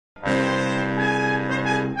Howdy,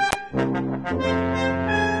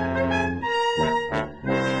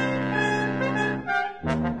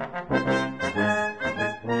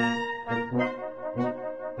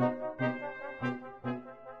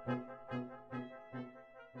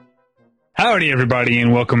 everybody,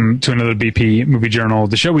 and welcome to another BP Movie Journal,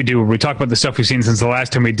 the show we do where we talk about the stuff we've seen since the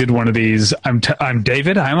last time we did one of these. I'm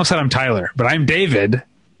David. I almost said I'm Tyler, but I'm David.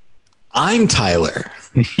 I'm Tyler.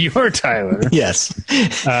 You're Tyler. Yes.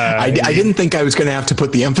 I didn't think I was going to have to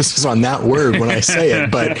put the emphasis on that word when I say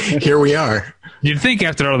it, but here we are. You'd think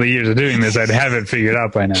after all the years of doing this, I'd have it figured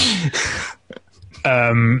out by now.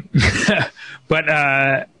 But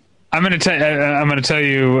I'm going to tell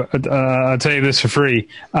you, I'll tell you this for free.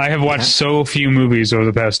 I have watched so few movies over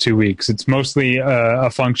the past 2 weeks. It's mostly a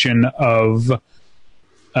function of,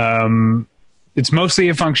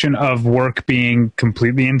 work being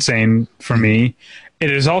completely insane for me. It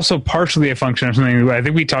is also partially a function of something I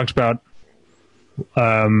think we talked about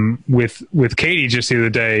with Katie just the other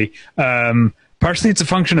day. Partially, it's a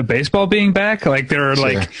function of baseball being back. Like there are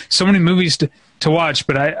like so many movies to watch,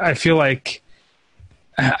 but I feel like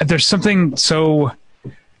there's something so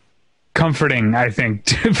comforting, I think,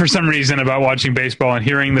 for some reason about watching baseball and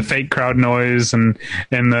hearing the fake crowd noise and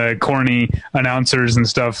the corny announcers and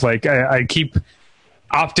stuff. Like I keep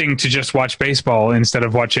opting to just watch baseball instead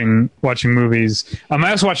of watching movies.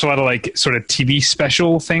 I also watch a lot of like sort of TV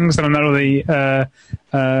special things that I'm not really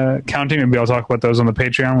counting. Maybe I'll talk about those on the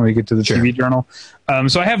Patreon when we get to the TV journal.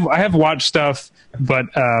 So I have watched stuff, but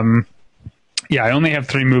I only have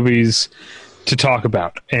 3 movies to talk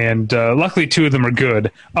about, and luckily 2 of them are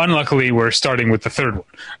good. Unluckily, we're starting with the third one,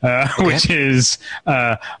 which is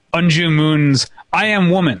Unju Moon's I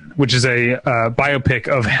Am Woman, which is a biopic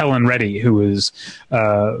of Helen Reddy, who is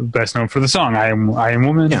best known for the song I Am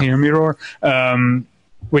Woman, Hear Me Roar,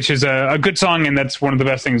 which is a good song, and that's one of the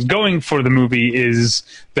best things going for the movie is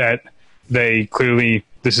that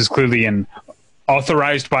this is clearly an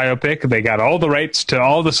authorized biopic. They got all the rights to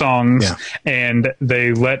all the songs, and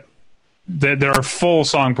they let there are full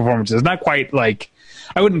song performances. Not quite like,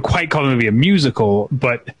 I wouldn't quite call the movie a musical,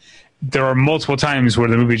 but there are multiple times where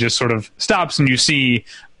the movie just sort of stops and you see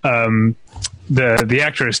the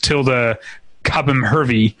actress Tilda Cobham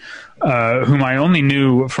Hervey, whom I only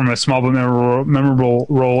knew from a small but memorable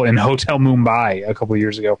role in Hotel Mumbai a couple of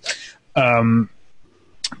years ago.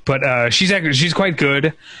 But she's quite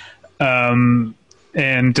good.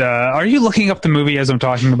 And are you looking up the movie as I'm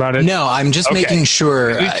talking about it? No, I'm just making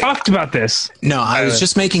sure. We talked about this. No, I was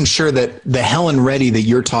just making sure that the Helen Reddy that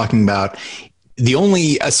you're talking about, the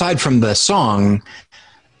only, aside from the song,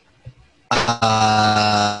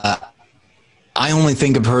 I only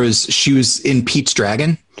think of her as she was in Pete's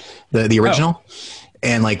Dragon, the original.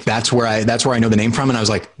 And like, that's where I know the name from. And I was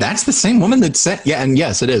like, that's the same woman that said, and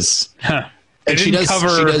yes, it is. Huh. And she does,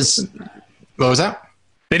 what was that?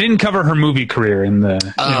 They didn't cover her movie career in the.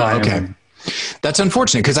 Okay. That's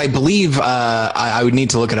unfortunate because I believe I would need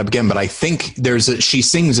to look it up again, but I think she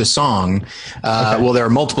sings a song. Well, there are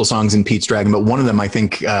multiple songs in Pete's Dragon, but one of them I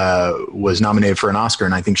think was nominated for an Oscar,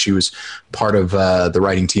 and I think she was part of the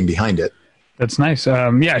writing team behind it. That's nice.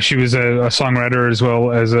 She was a songwriter as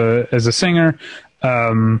well as a singer.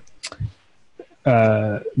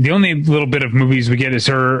 The only little bit of movies we get is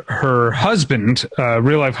her husband,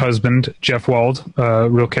 real life husband, Jeff Wald,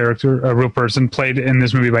 real character, a real person, played in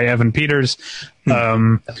this movie by Evan Peters,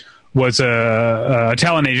 was a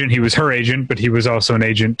talent agent. He was her agent, but he was also an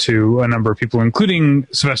agent to a number of people, including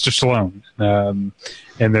Sylvester Stallone.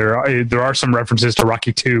 And there are some references to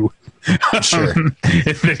Rocky II. Sure.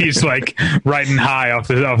 That he's like riding high off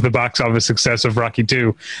the box office success of Rocky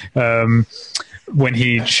II. When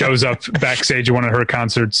he shows up backstage at one of her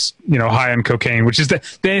concerts, high on cocaine, which is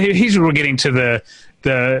we're getting to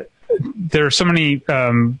there are so many,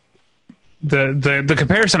 the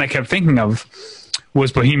comparison I kept thinking of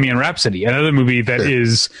was Bohemian Rhapsody, another movie that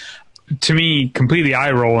is, to me, completely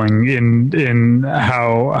eye-rolling in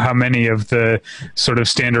how many of the sort of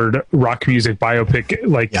standard rock music biopic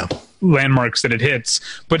landmarks that it hits,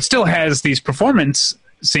 but still has these performance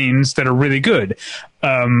scenes that are really good.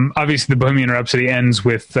 Obviously, the Bohemian Rhapsody ends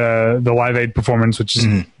with the Live Aid performance, which is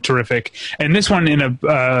terrific. And this one, in a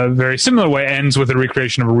very similar way, ends with a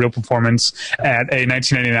recreation of a real performance at a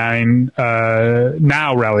 1999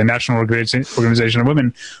 NOW rally, National Organization of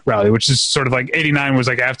Women rally, which is sort of like 89 was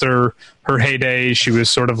like after her heyday. She was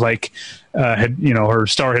sort of like her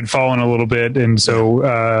star had fallen a little bit, and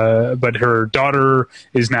so but her daughter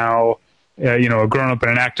is now a grown-up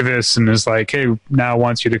and an activist, and is like, hey, now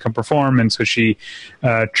wants you to come perform. And so she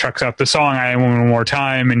trucks out the song I Am Woman one more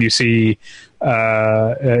time, and you see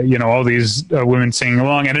all these women singing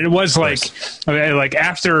along. And it was like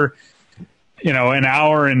after, an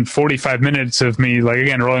hour and 45 minutes of me, like,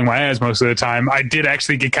 again, rolling my eyes most of the time, I did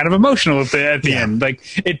actually get kind of emotional at the end. Like,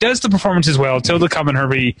 it does the performance as well. Tilda Common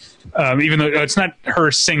Hervey, even though it's not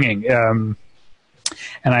her singing. And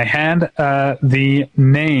I had the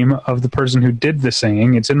name of the person who did the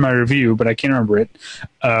singing. It's in my review, but I can't remember it.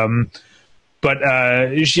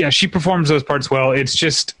 She performs those parts well. It's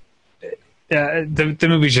just the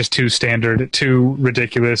movie's just too standard, too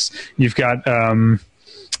ridiculous. You've got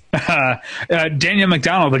Danielle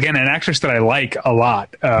McDonald, again, an actress that I like a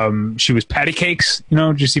lot. She was Patty Cakes.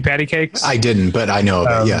 Did you see Patty Cakes? I didn't, but I know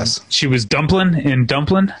of it, yes. She was Dumplin in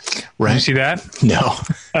Dumplin. Right. Did you see that? No.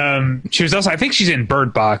 She was also, I think she's in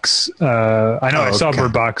Bird Box. I know I saw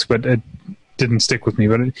Bird Box, but it didn't stick with me.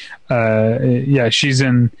 But she's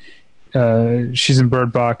in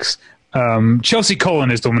Bird Box. Chelsea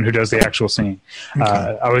Colin is the woman who does the actual singing. Okay.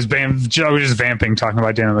 I was just vamping talking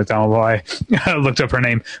about Danielle McDonald while I looked up her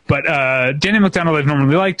name. But Danielle McDonald I've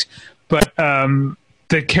normally liked, but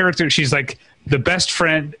the character, she's like the best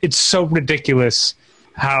friend. It's so ridiculous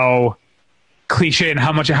how cliche and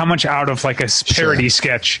how much out of like a parody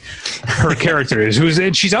sketch her character is.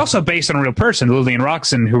 And she's also based on a real person, Lillian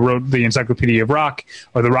Roxon, who wrote the Encyclopedia of Rock,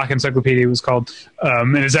 or the Rock Encyclopedia it was called,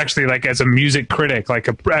 and is actually, like, as a music critic, like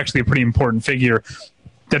actually a pretty important figure.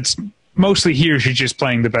 That's mostly here. She's just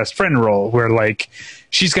playing the best friend role, where, like,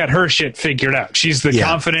 she's got her shit figured out. She's the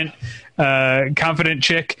confident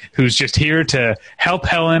chick who's just here to help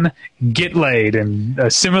Helen get laid and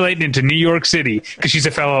assimilate into New York City, because she's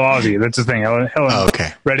a fellow Aussie. That's the thing. Helen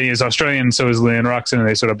Reddy is Australian, so is Lillian Roxon, and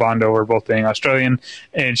they sort of bond over both being Australian.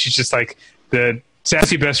 And she's just like the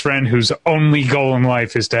sassy best friend whose only goal in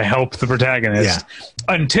life is to help the protagonist.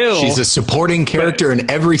 Until she's a supporting character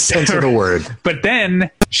in every sense of the word. But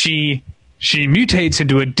then she mutates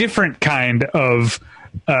into a different kind of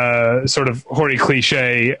sort of hoary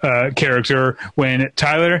cliche character when,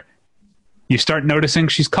 Tyler, you start noticing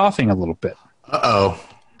she's coughing a little bit. Uh-oh.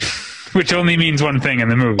 Which only means one thing in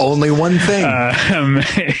the movie. Only one thing.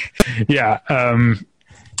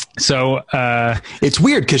 So it's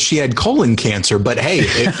weird because she had colon cancer, but hey,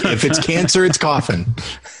 if it's cancer, it's coughing.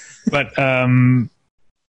 But so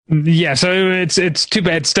it's too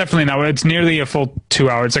bad. It's definitely not. It's nearly a full 2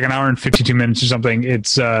 hours. It's like an hour and 52 minutes or something.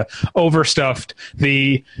 It's overstuffed.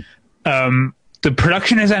 The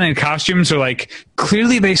production design and costumes are like,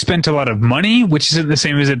 clearly they spent a lot of money, which isn't the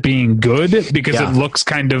same as it being good, because it looks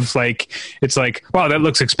kind of like, it's like, wow, that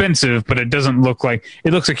looks expensive, but it doesn't look like,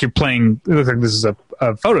 it looks like you're playing, it looks like this is a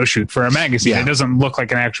photo shoot for a magazine. It doesn't look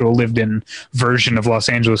like an actual lived in version of Los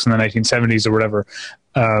Angeles in the 1970s or whatever.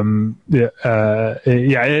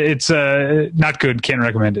 It's not good. Can't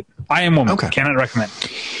recommend it. I Am Woman. Cannot recommend.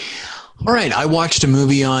 All right, I watched a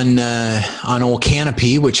movie on old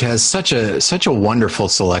Canopy, which has such a wonderful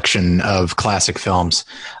selection of classic films.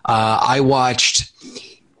 I watched.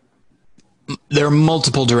 There are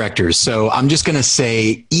multiple directors, so I'm just going to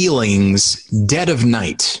say Ealing's Dead of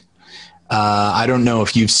Night. I don't know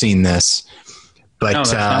if you've seen this, but no,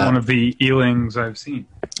 that's not one of the Ealings I've seen.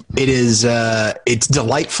 It is. It's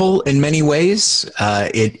delightful in many ways.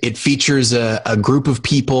 It features a group of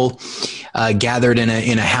people gathered in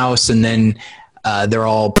a house, and then they're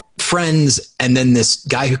all friends. And then this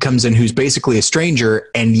guy who comes in, who's basically a stranger,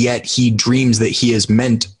 and yet he dreams that he's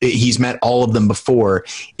met all of them before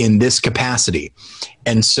in this capacity.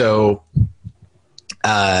 And so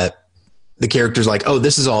the character's like, oh,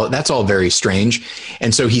 that's all very strange.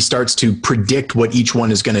 And so he starts to predict what each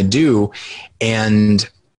one is going to do. And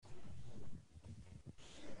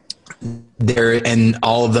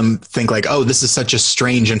all of them think like, oh, this is such a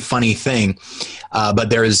strange and funny thing. But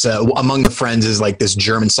there's among the friends is like this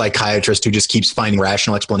German psychiatrist who just keeps finding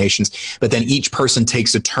rational explanations. But then each person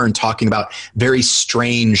takes a turn talking about very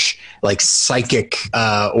strange, like psychic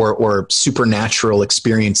or supernatural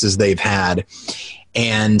experiences they've had.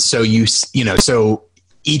 And so so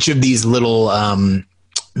each of these little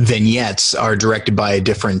vignettes are directed by a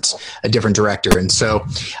different director. And so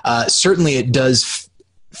certainly it does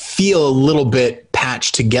feel a little bit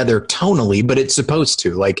patched together tonally, but it's supposed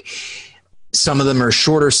to. Like, some of them are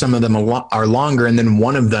shorter, some of them are longer, and then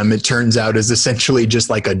one of them, it turns out, is essentially just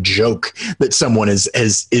like a joke that someone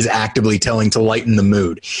is actively telling to lighten the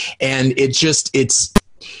mood. And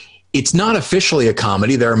it's not officially a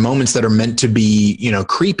comedy. There are moments that are meant to be,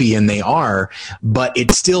 creepy, and they are, but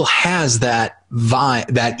it still has that vibe,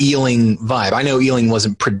 that Ealing vibe. I know Ealing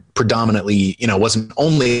wasn't predominantly, wasn't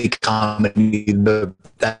only comedy, but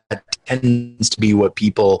that tends to be what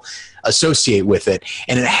people associate with it,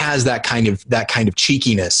 and it has that kind of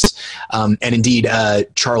cheekiness. And indeed,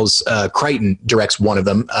 Charles Crichton directs one of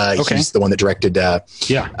them. Okay. He's the one that directed.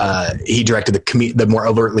 He directed the more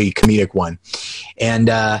overtly comedic one, and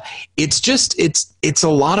it's a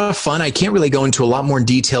lot of fun. I can't really go into a lot more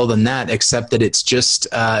detail than that, except that it's just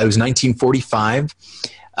it was 1945.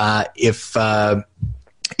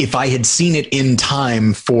 If I had seen it in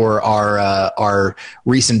time for our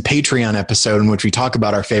recent Patreon episode in which we talk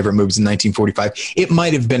about our favorite movies in 1945, it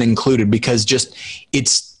might have been included, because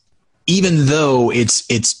even though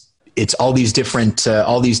it's all these different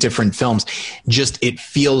films, just it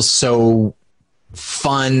feels so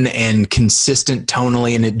fun and consistent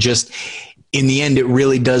tonally, and it just, in the end, it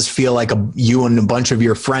really does feel like you and a bunch of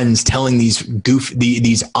your friends telling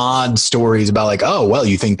these odd stories about, like, oh, well,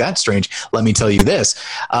 you think that's strange, let me tell you this.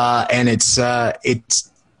 And it's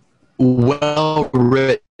well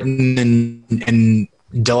written and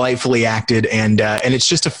delightfully acted. And it's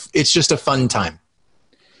just a fun time.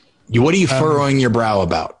 What are you furrowing your brow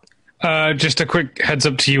about? Just a quick heads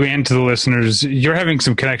up to you and to the listeners. You're having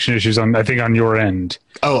some connection issues on your end.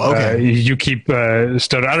 Oh, okay. You keep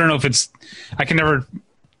stutter. I don't know if I can never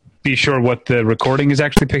be sure what the recording is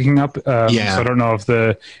actually picking up. So I don't know if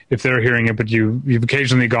they're hearing it, but you've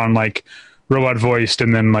occasionally gone like robot voiced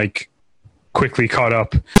and then like quickly caught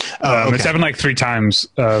up. Okay. It's happened like 3 times.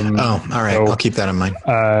 All right. So, I'll keep that in mind.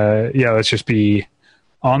 Let's just be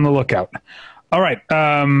on the lookout. All right.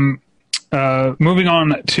 Moving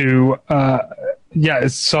on to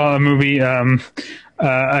saw a movie,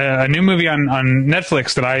 a new movie on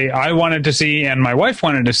Netflix that I wanted to see and my wife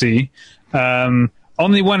wanted to see.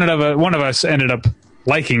 Only one of us ended up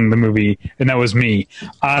liking the movie, and that was me.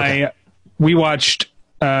 We watched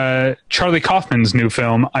Charlie Kaufman's new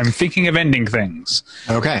film, I'm Thinking of Ending Things.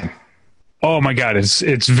 Okay. Oh my God, it's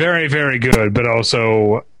very, very good, but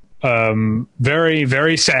also very,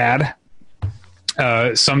 very sad.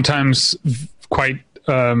 Sometimes quite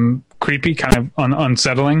creepy, kind of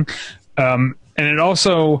unsettling. And it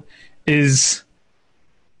also is,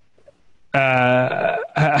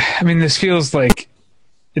 this feels like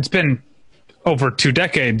it's been over 2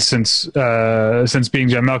 decades since Being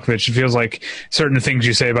John Malkovich. It feels like certain things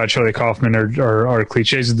you say about Charlie Kaufman are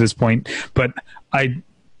cliches at this point, but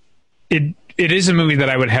it is a movie that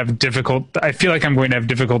I feel like I'm going to have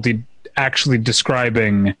difficulty actually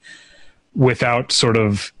describing without sort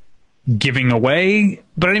of giving away.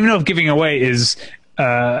 But I don't even know if giving away is,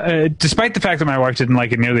 despite the fact that my wife didn't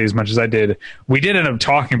like it nearly as much as I did, we did end up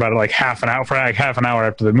talking about it like half an hour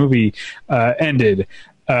after the movie ended.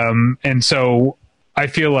 And so I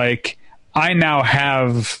feel like I now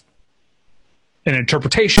have an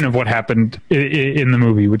interpretation of what happened in the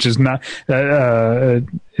movie, which is not,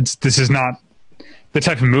 this is not the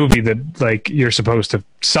type of movie that like you're supposed to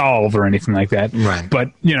solve or anything like that. Right. But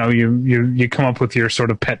you come up with your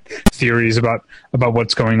sort of pet theories about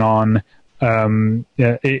what's going on in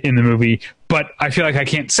the movie. But I feel like I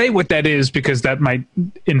can't say what that is because that might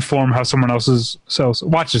inform how someone else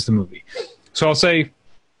watches the movie. So I'll say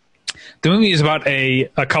the movie is about a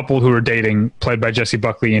couple who are dating, played by Jessie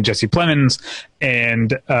Buckley and Jesse Plemons,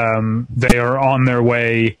 and they are on their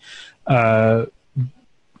way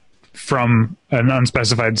from an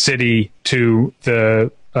unspecified city to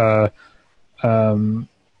the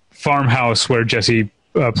farmhouse where Jesse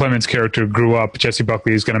Plemons' character grew up. Jessie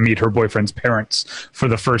Buckley is going to meet her boyfriend's parents for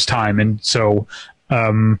the first time, and so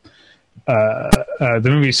the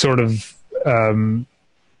movie sort of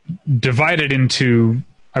divided into,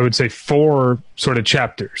 I would say, 4 sort of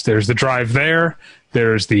chapters. There's the drive there.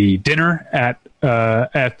 There's the dinner at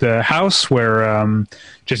the house where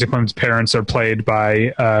Jesse Plemons' parents are played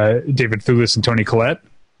by David Thewlis and Toni Collette.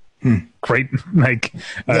 Great.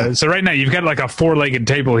 So right now you've got like a 4-legged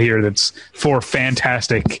table here that's 4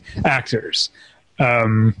 fantastic actors.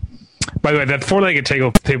 By the way, that 4-legged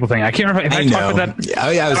table thing, I can't remember if I talked about that.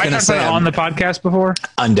 I was going to say on the podcast before.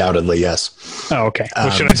 Undoubtedly, yes. Oh, okay. Well,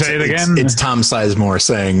 should I say it again? It's Tom Sizemore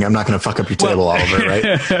saying, "I'm not going to fuck up your table, Oliver." Right?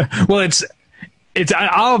 Well, it's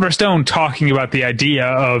Oliver Stone talking about the idea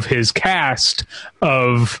of his cast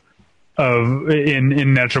in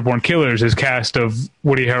Natural Born Killers, his cast of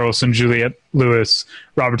Woody Harrelson, Juliette Lewis,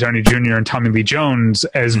 Robert Downey Jr., and Tommy Lee Jones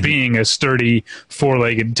as being a sturdy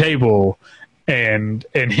 4-legged table. And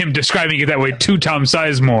him describing it that way to Tom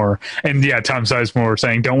Sizemore, and Tom Sizemore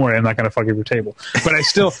saying, "Don't worry, I'm not going to fuck up your table." But I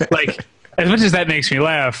still like, as much as that makes me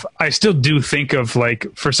laugh, I still do think of like,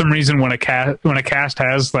 for some reason, when a cast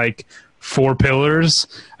has like 4 pillars,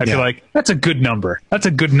 I feel like that's a good number. That's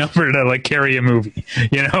a good number to like carry a movie,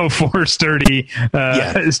 4 sturdy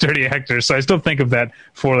actors. So I still think of that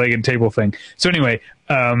 4-legged table thing. So anyway,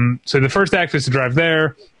 so the first act is to drive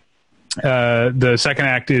there. The second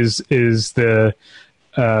act is the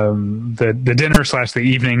dinner / the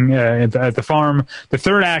evening at the farm. The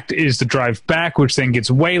third act is the drive back, which then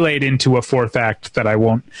gets waylaid into a fourth act that I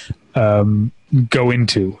won't go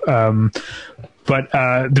into. But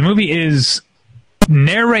the movie is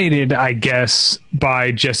narrated, I guess,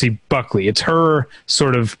 by Jessie Buckley. It's her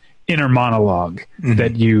sort of inner monologue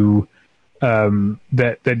that you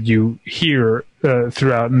that you hear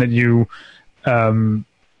throughout, and that you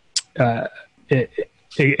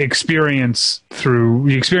experience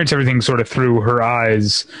everything sort of through her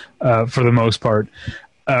eyes for the most part.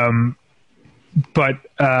 But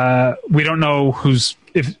we don't know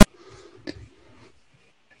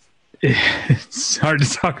it's hard to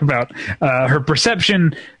talk about her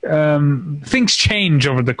perception. Things change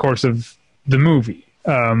over the course of the movie.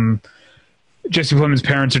 Jesse Plemons'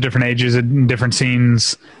 parents are different ages in different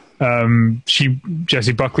scenes.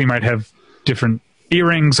 Jessie Buckley might have different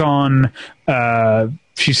earrings on.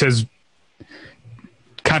 She says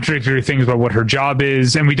contradictory things about what her job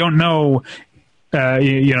is, and we don't know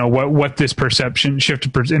what this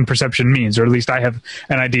shift in perception means, or at least I have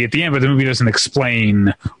an idea at the end, but the movie doesn't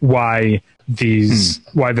explain why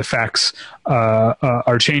the facts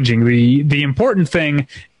are changing. The important thing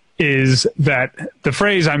is that the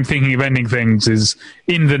phrase "I'm thinking of ending things" is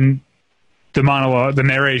in the monologue, the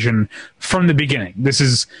narration from the beginning.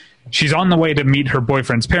 She's on the way to meet her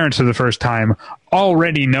boyfriend's parents for the first time,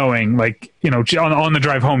 already knowing, on the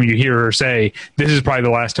drive home, you hear her say, "This is probably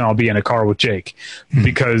the last time I'll be in a car with Jake,"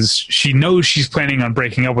 because she knows she's planning on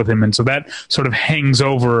breaking up with him. And so that sort of hangs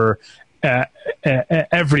over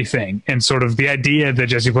everything. And sort of the idea that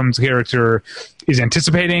Jesse Plemons' character is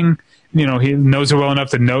anticipating, he knows her well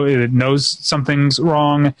enough to knows something's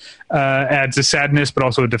wrong, adds a sadness, but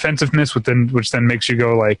also a defensiveness, which then makes you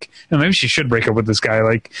go like, maybe she should break up with this guy.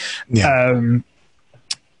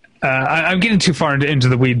 I'm getting too far into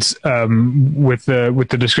the weeds with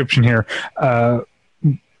the description here.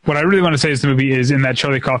 What I really want to say is the movie is, in that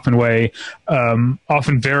Charlie Kaufman way,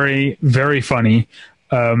 often very, very funny,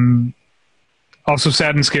 also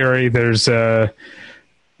sad and scary. There's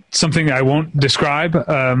something I won't describe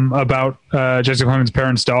about Jesse Plemons'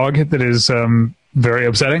 parents' dog that is very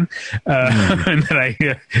upsetting, and that I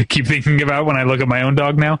keep thinking about when I look at my own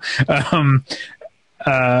dog now.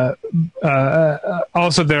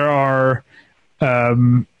 Also, there are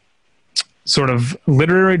sort of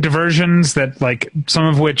literary diversions that, some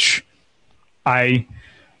of which I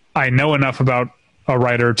know enough about a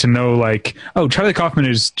writer to know, Charlie Kaufman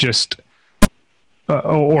is just.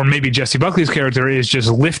 Or maybe Jessie Buckley's character is just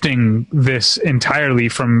lifting this entirely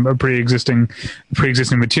from a pre-existing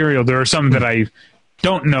material. There are some that I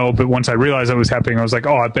don't know, but once I realized that was happening, I was like,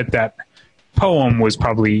 I bet that poem was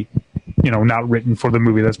probably, not written for the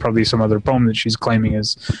movie. That's probably some other poem that she's claiming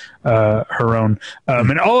as her own.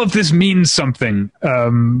 And all of this means something.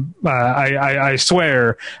 I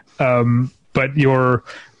swear. But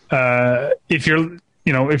if you're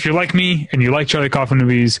like me and you like Charlie Kaufman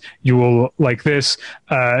movies, you will like this.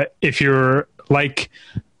 If you're like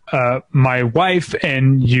my wife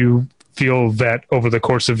and you feel that over the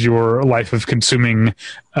course of your life of consuming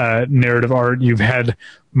narrative art, you've had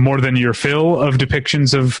more than your fill of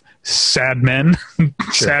depictions of sad men,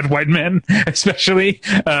 sad white men especially,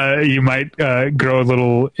 you might grow a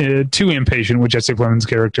little too impatient with Jesse Plemons'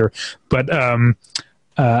 character. But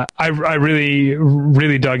I really,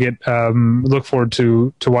 really dug it. Look forward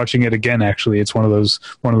to watching it again. Actually, it's one of those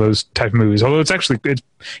type of movies. Although it's like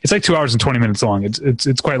 2 hours and 20 minutes long.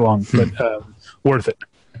 It's quite long, but worth it.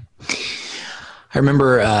 I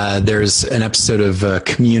remember there's an episode of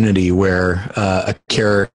Community where a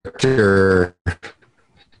character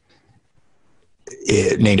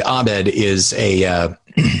named Abed is a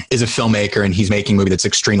filmmaker, and he's making a movie that's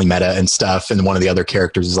extremely meta and stuff. And one of the other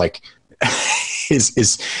characters is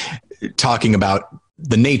is talking about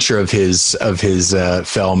the nature of his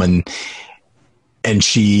film, and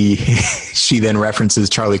she then references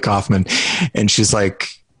Charlie Kaufman, and she's like,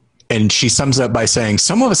 and she sums up by saying,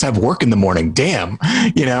 "Some of us have work in the morning. Damn,"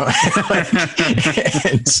 And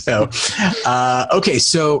so, okay,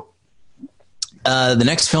 so the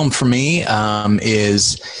next film for me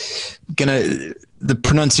is the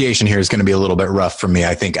pronunciation here is gonna be a little bit rough for me,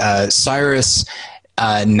 I think. Cyrus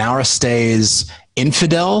Nowrasteh's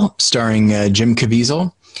Infidel, starring Jim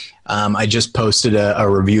Caviezel. I just posted a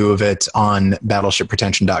review of it on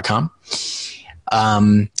battleshippretension.com.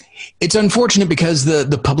 It's unfortunate because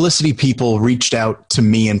the publicity people reached out to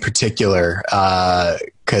me in particular,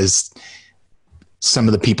 because some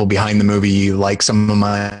of the people behind the movie like some of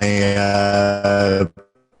my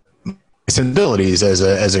sensibilities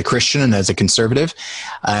as a Christian and as a conservative.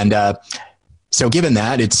 And so given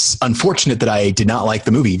that, it's unfortunate that I did not like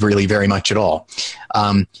the movie really very much at all.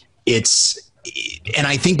 And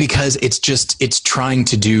I think because it's trying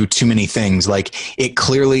to do too many things. Like it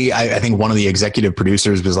clearly, I think one of the executive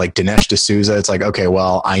producers was like Dinesh D'Souza. It's like, okay,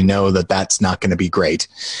 well, I know that that's not going to be great.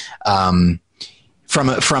 From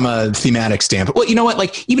a thematic standpoint. Well, you know what?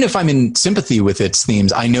 Like, even if I'm in sympathy with its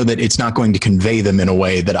themes, I know that it's not going to convey them in a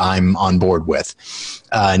way that I'm on board with,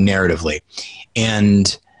 narratively.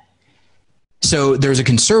 And so there's a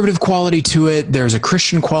conservative quality to it. There's a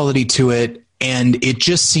Christian quality to it. And it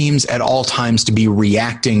just seems at all times to be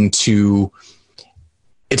reacting to,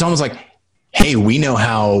 it's almost like, hey, we know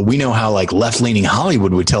how like left-leaning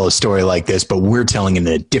Hollywood would tell a story like this, but we're telling it in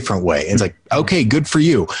a different way. And it's like, okay, good for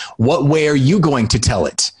you. What way are you going to tell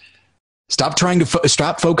it? Stop trying to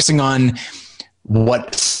stop focusing on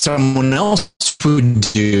what someone else would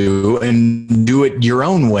do and do it your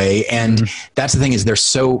own way. And that's the thing, is they're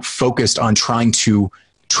so focused on trying to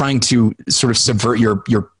sort of subvert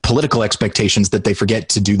your political expectations that they forget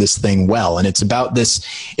to do this thing well. And it's about this,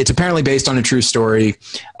 it's apparently based on a true story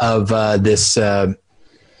of this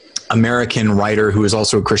American writer who is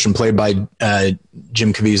also a Christian, played by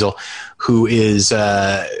Jim Caviezel, who is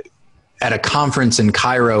at a conference in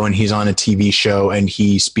Cairo, and he's on a TV show, and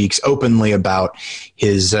he speaks openly about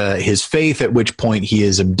his faith, at which point he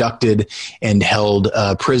is abducted and held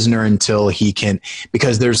prisoner until he can,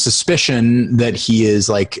 because there's suspicion that he is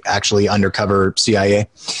like actually undercover CIA,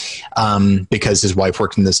 because his wife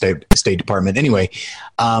worked in the State Department. Anyway,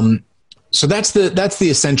 so that's the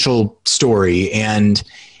essential story. And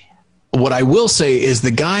what I will say is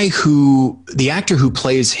the actor who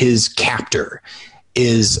plays his captor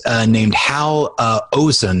is named Hal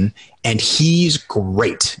Ozun, and he's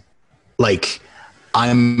great. Like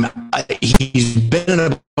he's been in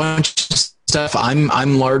a bunch of stuff.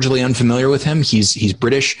 I'm largely unfamiliar with him. He's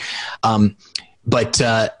British,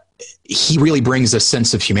 but he really brings a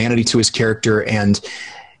sense of humanity to his character, and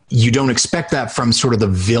you don't expect that from sort of the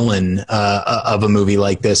villain of a movie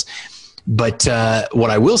like this. But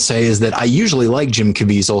what I will say is that I usually like Jim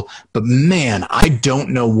Caviezel, but man, I don't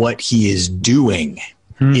know what he is doing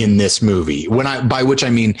in this movie. By which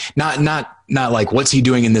I mean not like what's he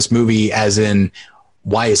doing in this movie as in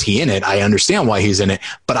why is he in it? I understand why he's in it,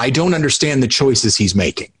 but I don't understand the choices he's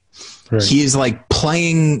making. Right. He is like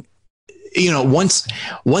playing, once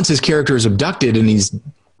his character is abducted and he's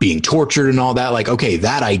being tortured and all that, like, okay,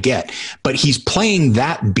 that I get, but he's playing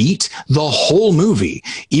that beat the whole movie,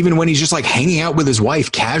 even when he's just like hanging out with his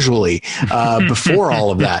wife casually before all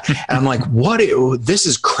of that. And I'm like, this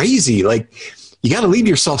is crazy. Like, you got to leave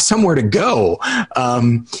yourself somewhere to go.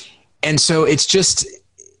 And so it's just,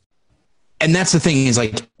 and that's the thing, is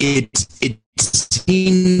like, it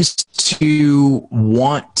seems to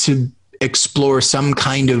want to explore some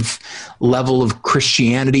kind of level of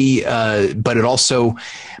Christianity, but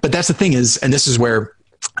that's the thing is, and this is where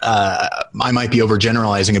I might be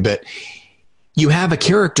overgeneralizing a bit. You have a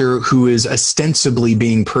character who is ostensibly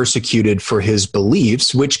being persecuted for his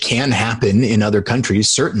beliefs, which can happen in other countries,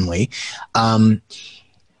 certainly. And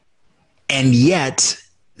yet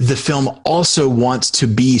the film also wants to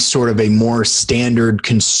be sort of a more standard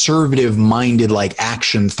conservative minded, like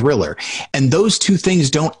action thriller. And those two things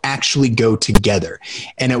don't actually go together.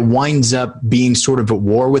 And it winds up being sort of at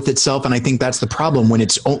war with itself. And I think that's the problem when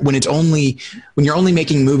you're only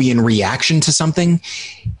making a movie in reaction to something.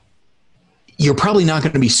 You're probably not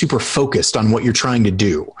going to be super focused on what you're trying to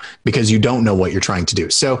do because you don't know what you're trying to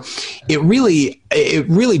do. So it really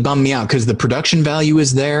bummed me out because the production value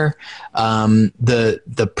is there.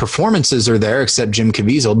 The performances are there except Jim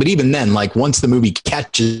Caviezel. But even then, like once the movie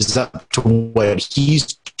catches up to what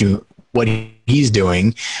he's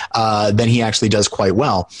doing, then he actually does quite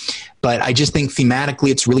well. But I just think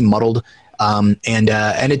thematically it's really muddled. And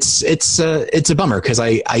it's a bummer because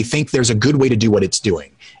I think there's a good way to do what it's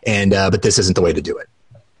doing. But this isn't the way to do it.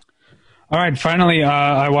 All right. Finally,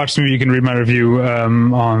 I watched the movie. You can read my review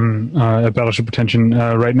on Battleship Pretension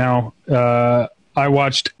right now. I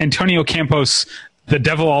watched Antonio Campos' The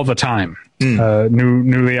Devil All the Time,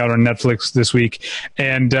 newly out on Netflix this week.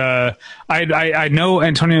 And I know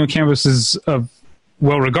Antonio Campos is a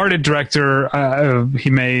well-regarded director. He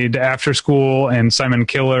made After School and Simon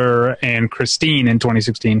Killer and Christine in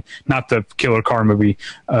 2016. Not the killer car movie,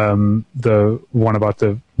 the one about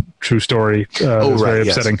the true story. Right, very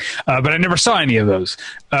yes. upsetting. But I never saw any of those.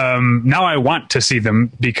 Now I want to see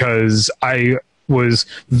them because I was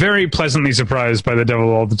very pleasantly surprised by The Devil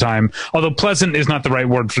All the Time. Although pleasant is not the right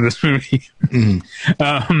word for this movie. And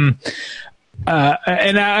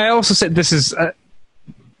I also said this is,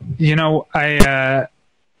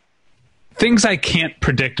 things I can't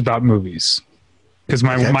predict about movies because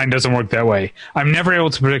my mind doesn't work that way. I'm never able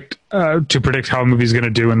to predict how a movie is going to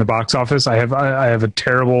do in the box office. I have a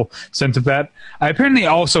terrible sense of that. I apparently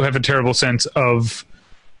also have a terrible sense of,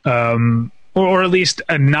 or at least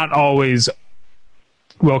a not always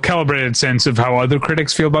well-calibrated sense of how other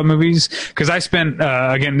critics feel about movies. Because I spent,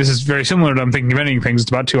 again, this is very similar to I'm Thinking of Ending Things.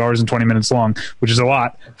 It's about 2 hours and 20 minutes long, which is a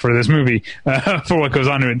lot for this movie, for what goes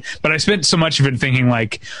on to it. But I spent so much of it thinking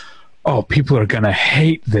like, oh, people are going to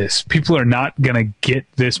hate this. People are not going to get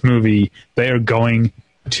this movie. They are going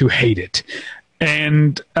to hate it.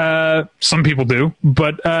 And some people do,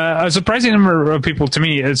 but a surprising number of people,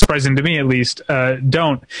 surprising to me at least,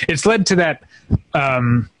 don't. It's led to that...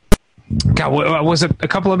 God, what was it? A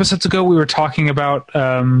couple episodes ago, we were talking about.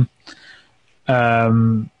 For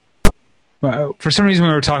some reason,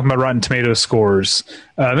 we were talking about Rotten Tomatoes scores.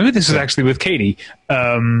 Maybe this was actually with Katie.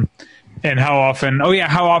 And how often?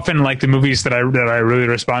 How often like the movies that I really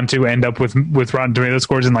respond to end up with Rotten Tomatoes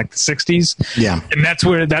scores in like the 60s. Yeah, and that's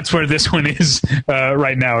where this one is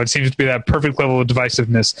right now. It seems to be that perfect level of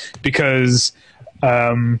divisiveness because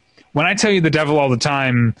when I tell you The Devil All the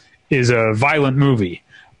Time is a violent movie,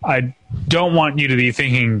 I don't want you to be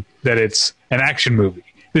thinking that it's an action movie.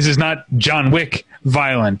 This is not John Wick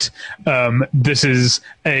violent. This is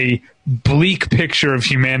a bleak picture of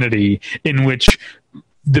humanity in which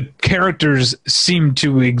the characters seem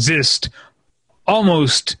to exist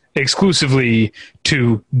almost exclusively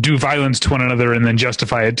to do violence to one another and then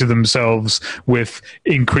justify it to themselves with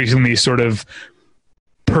increasingly sort of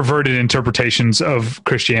perverted interpretations of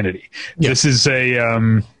Christianity. Yeah. This is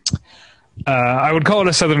I would call it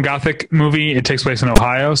a Southern Gothic movie. It takes place in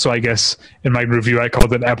Ohio, so I guess in my review I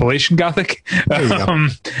called it Appalachian Gothic. But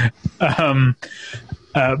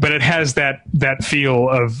it has that feel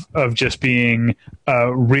of just being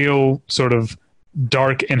real sort of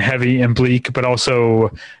dark and heavy and bleak, but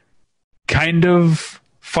also kind of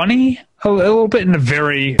funny a little bit in a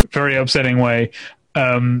very, very upsetting way.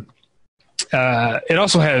 It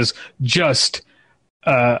also has just...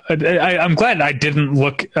 I'm glad I didn't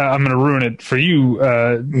look. I'm going to ruin it for you,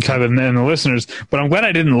 Tyler, and the listeners. But I'm glad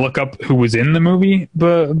I didn't look up who was in the movie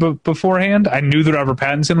beforehand. I knew that Robert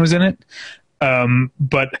Pattinson was in it,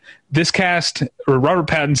 but this cast: Robert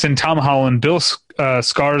Pattinson, Tom Holland, Bill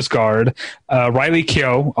Skarsgård, Riley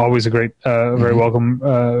Keough, always a great, very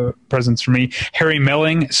welcome presence for me. Harry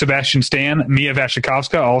Melling, Sebastian Stan, Mia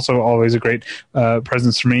Wasikowska, also always a great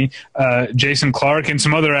presence for me. Jason Clarke, and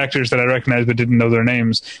some other actors that I recognized but didn't know their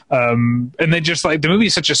names. And they just the movie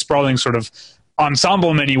is such a sprawling sort of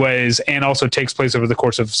ensemble in many ways, and also takes place over the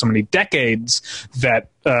course of so many decades that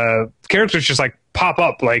characters just pop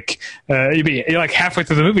up. You're like halfway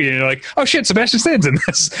through the movie and you're like, oh shit, Sebastian Stan's in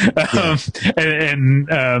this. But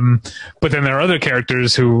then there are other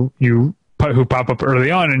characters who pop up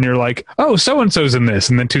early on and you're like, oh, so-and-so's in this.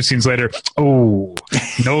 And then 2 scenes later, oh,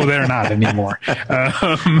 no, they're not anymore. That's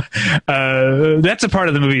a part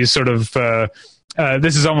of the movie's sort of,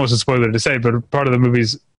 this is almost a spoiler to say, but part of the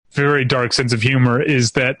movie's very dark sense of humor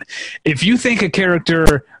is that if you think a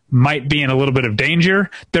character might be in a little bit of danger,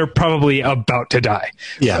 they're probably about to die.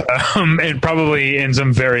 Yeah. And probably in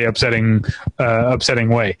some very upsetting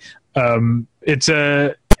way. It's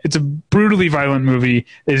a brutally violent movie.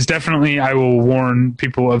 It is definitely, I will warn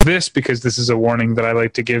people of this because this is a warning that I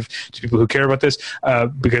like to give to people who care about this,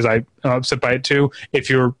 because I'm upset by it too. If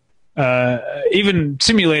you're even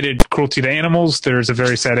simulated cruelty to animals, there's a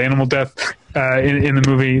very sad animal death in the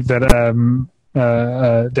movie that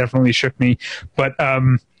definitely shook me. But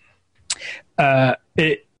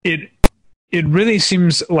it really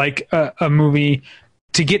seems like a movie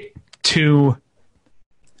to get to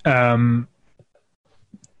the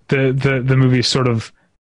movie's sort of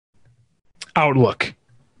outlook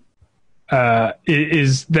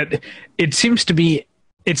is that it seems to be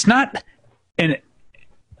it's not an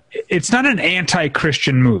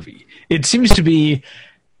anti-Christian movie. It seems to be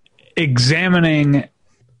examining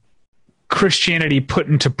Christianity put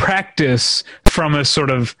into practice from a sort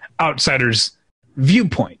of outsider's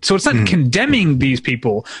viewpoint. So it's not condemning these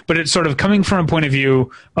people, but it's sort of coming from a point of view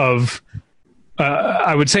of,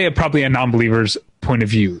 I would say, probably a non-believer's point of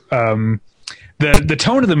view. the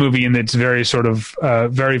tone of the movie, and its very sort of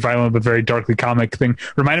very violent but very darkly comic thing,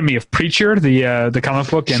 reminded me of Preacher, the comic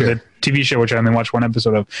book, and the TV show, which I only watched one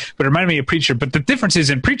episode of, but it reminded me of Preacher. But the difference is,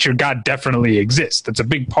 in Preacher, God definitely exists. That's a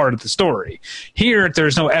big part of the story. Here,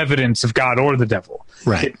 there's no evidence of God or the devil.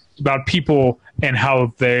 Right. It's about people and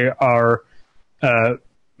how they are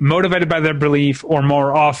motivated by their belief, or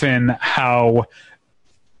more often, how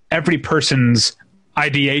every person's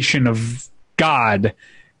ideation of God,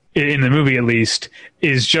 in the movie at least,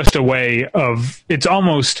 is just a way of, it's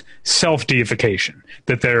almost self-deification,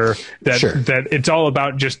 that it's all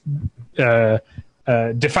about just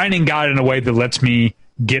defining God in a way that lets me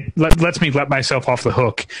let myself off the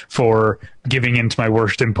hook for giving into my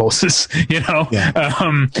worst impulses, you know?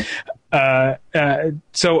 Yeah.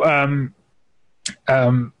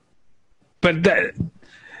 But that,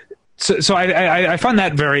 so I find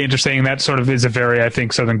that very interesting. That sort of is a very, I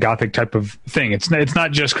think, Southern Gothic type of thing. It's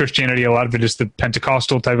not just Christianity. A lot of it is the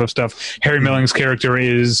Pentecostal type of stuff. Harry Milling's character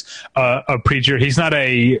is a preacher. He's not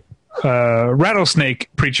a rattlesnake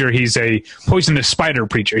preacher. He's a poisonous spider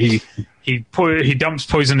preacher. He dumps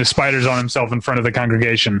poisonous spiders on himself in front of the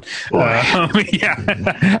congregation. Yeah,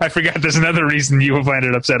 I forgot. There's another reason you find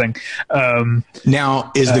it upsetting.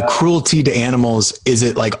 Now, is the cruelty to animals? Is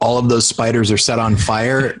it like all of those spiders are set on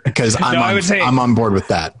fire? Because I'm on board with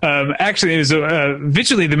that. Actually, it was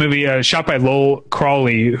visually the movie shot by Lowell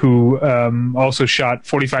Crawley, who also shot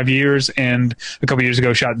 45 Years, and a couple years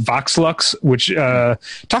ago shot Vox Lux, which talk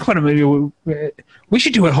about a movie. We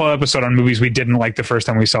should do a whole episode on movies we didn't like the first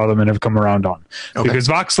time we saw them and have come around on. Okay. Because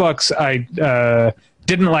Vox Lux, I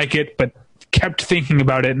didn't like it, but kept thinking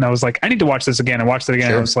about it, and I was like, I need to watch this again. I watched it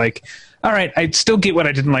again, and I was like, all right, I still get what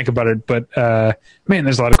I didn't like about it, but man,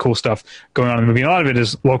 there's a lot of cool stuff going on in the movie. And a lot of it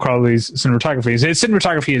is Lowell Crawley's cinematography. His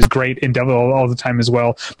cinematography is great in Devil all the time as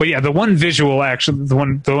well. But yeah, the one visual action, the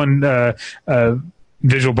one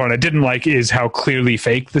visual part I didn't like is how clearly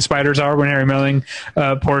fake the spiders are when Harry Melling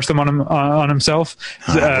pours them on himself.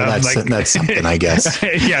 That's something, I guess.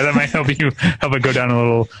 Yeah, that might help it go down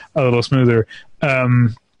a little smoother. Yeah,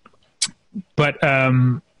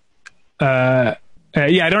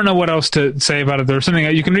 I don't know what else to say about it. There's something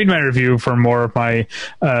you can read my review for more of my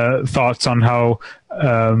thoughts on how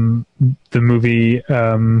the movie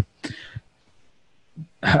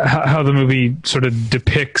how the movie sort of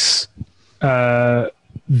depicts. Again,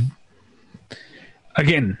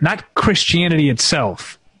 not Christianity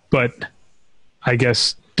itself, but I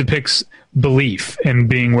guess depicts belief and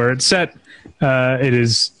being where it's set. It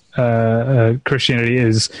is Christianity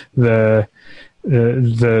is the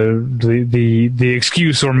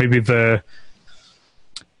excuse, or maybe it's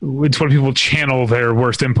what people channel their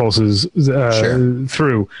worst impulses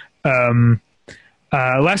through.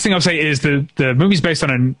 Last thing I'll say is the movie's based on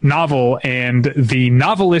a novel, and the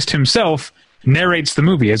novelist himself narrates the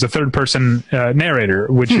movie as a third person narrator,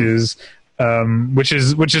 which is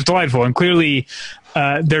delightful. And clearly,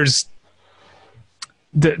 there's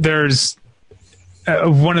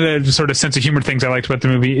one of the sort of sense of humor things I liked about the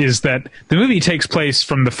movie is that the movie takes place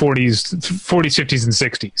from the 40s, 50s, and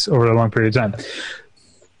 60s over a long period of time.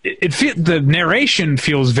 The narration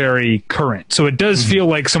feels very current, so it does feel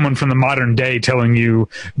like someone from the modern day telling you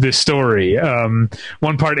this story.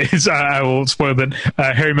 One part is, I will spoil that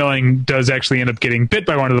Harry Melling does actually end up getting bit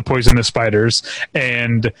by one of the poisonous spiders,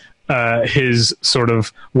 and his sort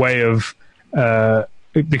of way of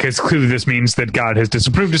because clearly this means that God has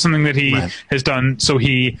disapproved of something that he has done, so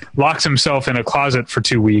he locks himself in a closet for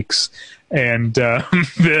 2 weeks. And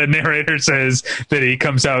the narrator says that he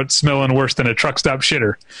comes out smelling worse than a truck stop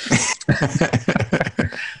shitter.